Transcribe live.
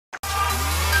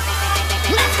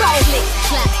Click,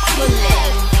 clack, bullet.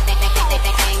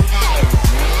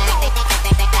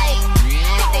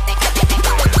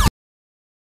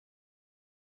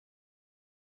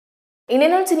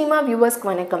 இன்னொரு cinema வியூவர்ஸ்க்கு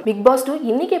வணக்கம். Big pass 2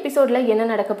 இன்னைக்கு எபிசோட்ல என்ன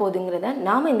நடக்க போகுதுங்கறத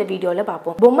நாம இந்த வீடியோல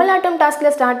பாப்போம். பொம்மலாட்டம் டாஸ்க்ல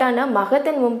ஸ்டார்ட் ஆன மகத்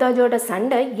அண்ட் மும்தாஜோட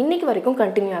சண்டை இன்னைக்கு வரைக்கும்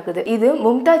கண்டினியூ ஆகுது. இது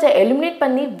மும்தாஜை எலிமினேட்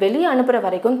பண்ணி வெளியே அனுப்புற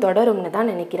வரைக்கும் தொடரும்னு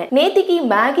தான் நினைக்கிறேன். நேத்திக்கு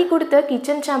மேகி கொடுத்த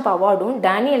கிச்சன் சாம்ப் அவார்டும்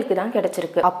டேனியலுக்கு தான்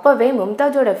கிடைச்சிருக்கு. அப்பவே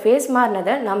மும்தாஜோட ஃபேஸ்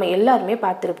மாறினதை நாம எல்லாருமே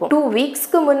பார்த்திருப்போம். 2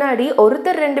 வீக்ஸ்க்கு முன்னாடி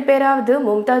ஒருத்தர் 2 பேராவது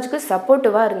மும்தாஜுக்கு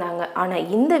சப்போர்ட்டிவா இருந்தாங்க. ஆனா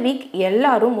இந்த வீக்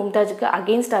எல்லாரும் மும்தாஜுக்கு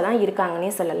அகைன்ஸ்டா தான்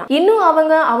இருக்காங்கன்னே சொல்லலாம். இன்னும்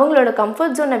அவங்களோட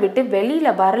கம்ஃபர்ட் ஜோனை விட்டு வெளியில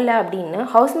வரல அப்படின்னு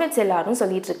ஹவுஸ்மேட்ஸ் எல்லாரும்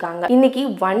சொல்லிட்டு இருக்காங்க. இன்னைக்கு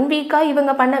 1 வீக்கா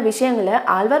இவங்க பண்ண விஷயங்களை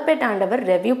ஆழ்வார்பேட் ஆண்டவர்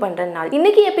ரிவ்யூ பண்ற நாள்.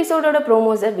 இன்னைக்கு எபிசோடோட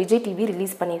ப்ரோமோஸை விஜய் டிவி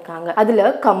ரிலீஸ் பண்ணிருக்காங்க. அதுல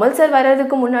கமல் சார்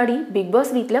வர்றதுக்கு முன்னாடி பிக்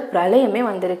பாஸ் வீட்ல பிரளயமே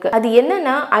வந்திருக்கு. அது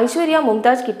என்னன்னா ஐஸ்வர்யா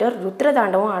மும்தாஜ் கிட்ட ருத்ர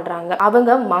தாண்டவம் ஆடுறாங்க.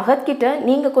 அவங்க மகத் கிட்ட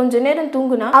நீங்க கொஞ்ச நேரம்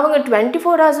தூங்குனா அவங்க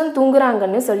 24 ஹவர்ஸும்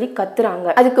தூங்குறாங்கன்னு சொல்லி கத்துறாங்க.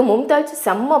 அதுக்கு மும்தாஜ்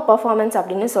செம்ம பெர்ஃபார்மன்ஸ்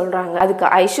அப்படின்னு சொல்றாங்க. அதுக்கு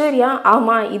ஐஸ்வர்யா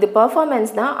ஆமா இது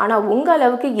பெர்ஃபார்மன்ஸ் தான், ஆனா உங்க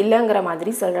அளவுக்கு இல்லங்க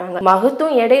மாதிரி சொல்றாங்க.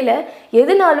 மகத்தும் இடையில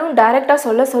எதுனாலும் டைரக்டா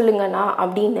சொல்லுங்கண்ணா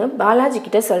அப்படின்னு பாலாஜி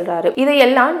கிட்ட சொல்றாரு.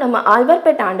 இதையெல்லாம் நம்ம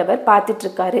ஆழ்வார்பேட் ஆண்டவர் பார்த்துட்டு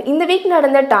இருக்காரு. இந்த வீக்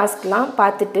நடந்த டாஸ்க்லாம்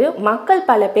பார்த்துட்டு மக்கள்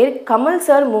பல பேர் கமல்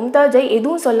சார் மும்தாஜை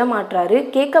எதுவும் சொல்ல மாட்டாரு,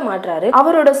 கேட்க மாட்டாரு,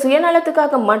 அவரோட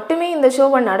சுயநலத்துக்காக மட்டுமே இந்த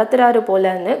ஷோவை நடத்துறாரு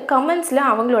போலன்னு கமெண்ட்ஸ்ல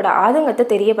அவங்களோட ஆதங்கத்தை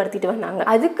தெரியப்படுத்திட்டு வந்தாங்க.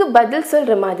 அதுக்கு பதில்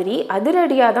சொல்ற மாதிரி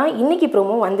அதிரடியா தான் இன்னைக்கு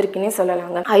ப்ரோமோ வந்திருக்குன்னே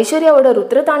சொல்லலாங்க. ஐஸ்வர்யாவோட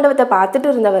ருத்ர தாண்டவத்தை பார்த்துட்டு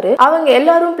இருந்தவர் அவங்க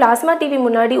எல்லாரும் பிளாஸ்மா டிவி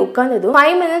முன்னாடி உட்கார்ந்ததும்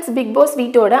 5 minutes பிக் பாஸ்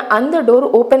வீட்டோட அந்த டோர்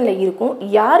ஓபன்ல இருக்கும்.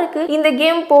 யாருக்கு இந்த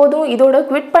கேம் போதும் இதோட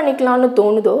குவிட் பண்ணிக்கலாம்னு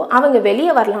தோணுதோ அவங்க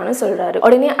வெளியே வரலாம்னு சொல்றாரு.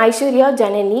 உடனே ஐஸ்வர்யா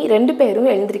ஜனனி 2 பேரும்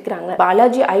எழுந்திருக்கிறாங்க.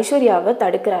 பாலாஜி ஐஸ்வர்யாவை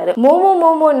தடுக்கிறாரு.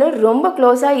 மோமோன்னு ரொம்ப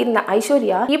க்ளோஸா இருந்த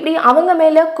ஐஸ்வர்யா இப்படி அவங்க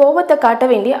மேல கோபத்தை காட்ட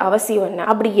வேண்டிய அவசியம் என்ன?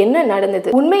 அப்படி என்ன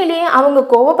நடந்தது? உண்மையிலேயே அவங்க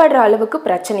கோபப்படுற அளவுக்கு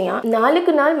பிரச்சனையா?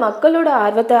 நாளுக்கு நாள் மக்களோட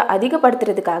ஆர்வத்தை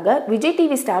அதிகப்படுத்துறதுக்காக விஜய்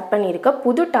டிவி ஸ்டார்ட் பண்ணிருக்க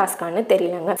புது டாஸ்கான்னு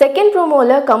தெரியலங்க. செகண்ட்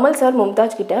ப்ரோமோல கமல் சார்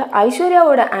மும்தாஜ் கிட்ட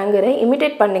ஐஸ்வர்யாவோட ஆங்கரை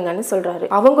இமிடேட் பண்ணுங்கன்னு சொல்றாரு.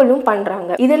 அவங்களும்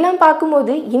பண்றாங்க. இதெல்லாம்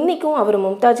பார்க்கும்போது இன்னைக்கும் அவர்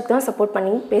மும்தாஜுக்கு தான் சப்போர்ட்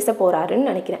பண்ணி பேச போறாருன்னு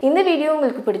நினைக்கிறேன். இந்த வீடியோ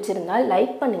உங்களுக்கு பிடிச்சிருந்தா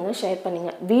லைக் பண்ணுங்க, ஷேர்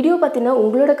பண்ணுங்க. வீடியோ பத்தின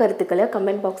உங்களோட கருத்துக்களை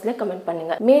கமெண்ட் பாக்ஸ்ல கமெண்ட்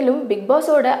பண்ணுங்க. மேலும் பிக்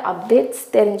பாஸோட அப்டேட்ஸ்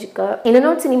தெரிஞ்சுக்க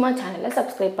இன்னொரு சினிமா சேனலை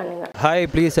சப்ஸ்கிரைப் பண்ணுங்க. Hi,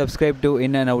 please subscribe to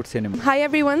In and Out Cinema. Hi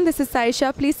everyone, this is Aisha.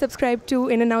 Please subscribe to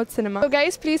In and Out Cinema. So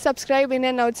guys, please subscribe In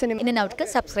and Out Cinema. In and Out ku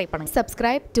subscribe பண்ணுங்க.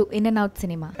 Subscribe to In and Out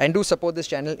Cinema. And do support this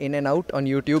channel In and Out on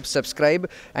YouTube. Subscribe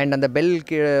and on the bell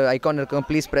icon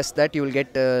please press that. You will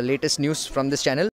get latest news from this channel.